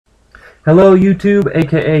Hello YouTube,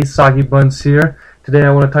 aka Soggy Buns here. Today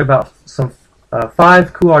I want to talk about some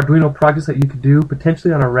 5 cool Arduino projects that you could do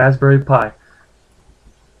potentially on a Raspberry Pi.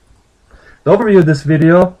 The overview of this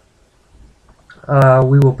video,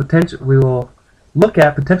 we will look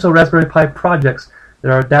at potential Raspberry Pi projects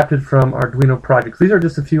that are adapted from Arduino projects. These are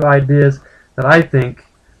just a few ideas that I think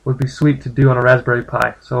would be sweet to do on a Raspberry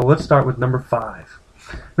Pi. So let's start with number 5.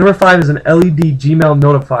 Number 5 is an LED Gmail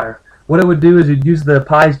Notifier. What it would do is you'd use the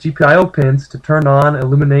Pi's GPIO pins to turn on,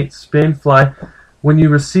 illuminate, spin, fly when you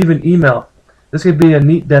receive an email. This could be a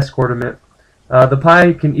neat desk ornament. The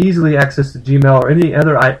Pi can easily access the Gmail or any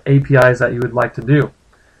other APIs that you would like to do.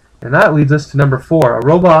 And that leads us to number 4, a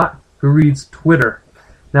robot who reads Twitter.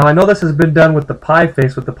 Now I know this has been done with the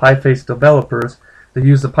PiFace, with the PiFace developers. They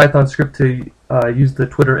use the Python script to use the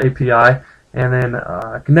Twitter API, and then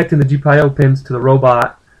connecting the GPIO pins to the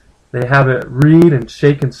robot, they have it read and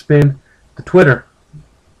shake and spin to Twitter.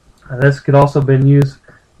 This could also been used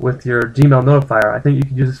with your Gmail Notifier. I think you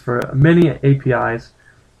could use this for many APIs.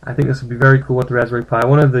 I think this would be very cool with the Raspberry Pi.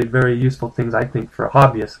 One of the very useful things I think for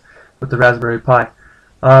hobbyists with the Raspberry Pi.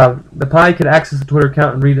 The Pi could access the Twitter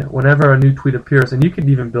account and read it whenever a new tweet appears, and you could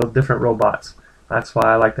even build different robots. That's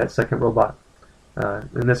why I like that second robot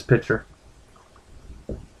in this picture.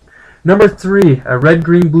 Number 3, a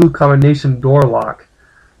red-green-blue combination door lock.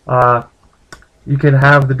 You can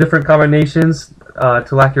have the different combinations for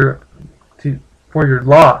your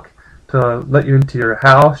lock to let you into your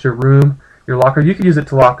house, your room, your locker. You could use it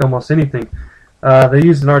to lock almost anything. They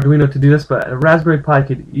used an Arduino to do this, but a Raspberry Pi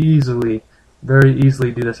could very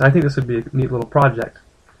easily do this. I think this would be a neat little project.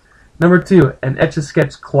 Number 2, an Etch A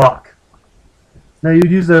Sketch clock. Now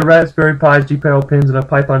you'd use the Raspberry Pi's GPIO pins and a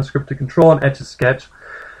Python script to control an Etch A Sketch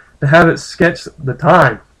to have it sketch the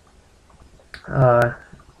time.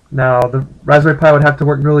 Now, the Raspberry Pi would have to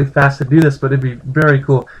work really fast to do this, but it'd be very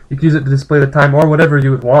cool. You could use it to display the time or whatever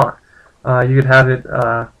you would want. You could have it,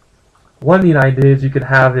 one neat idea is you could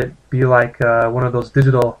have it be like one of those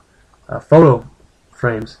digital photo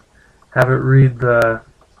frames. Have it read the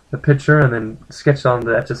picture and then sketch on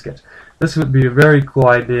the Etch A Sketch. This would be a very cool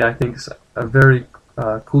idea. I think it's a very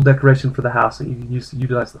cool decoration for the house that you can use to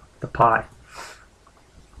utilize the Pi.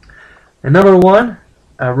 And number 1,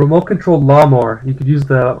 a remote-controlled lawnmower. You could use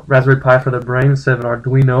the Raspberry Pi for the brain instead of an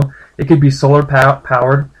Arduino. It could be solar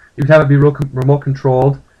powered. You could have it be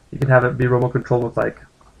remote-controlled. You could have it be remote-controlled with like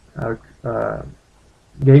a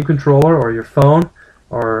game controller or your phone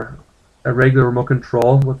or a regular remote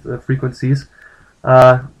control with the frequencies.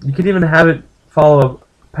 You could even have it follow a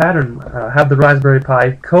pattern. Have the Raspberry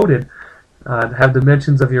Pi coded, have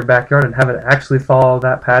dimensions of your backyard, and have it actually follow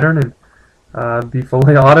that pattern and be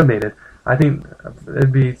fully automated. I think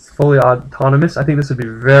it'd be fully autonomous. I think this would be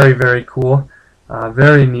very cool.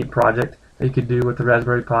 Very neat project that you could do with the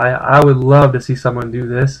Raspberry Pi. I would love to see someone do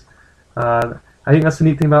this. I think that's the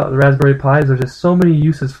neat thing about the Raspberry Pi is there's just so many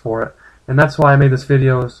uses for it, and that's why I made this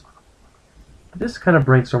video, is just kind of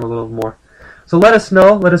brainstorm a little more. So let us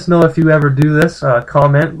know. Let us know if you ever do this.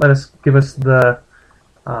 Comment. Give us the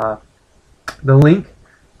link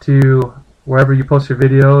to wherever you post your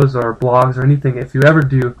videos or blogs or anything. If you ever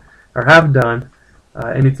do or have done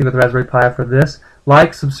anything with the Raspberry Pi for this,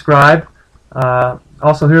 like, subscribe.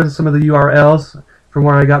 Also, here's some of the URLs from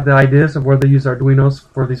where I got the ideas of where they use Arduinos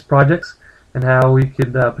for these projects and how we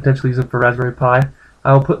could potentially use them for Raspberry Pi.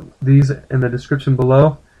 I will put these in the description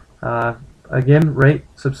below. Again, rate,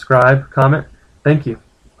 subscribe, comment. Thank you.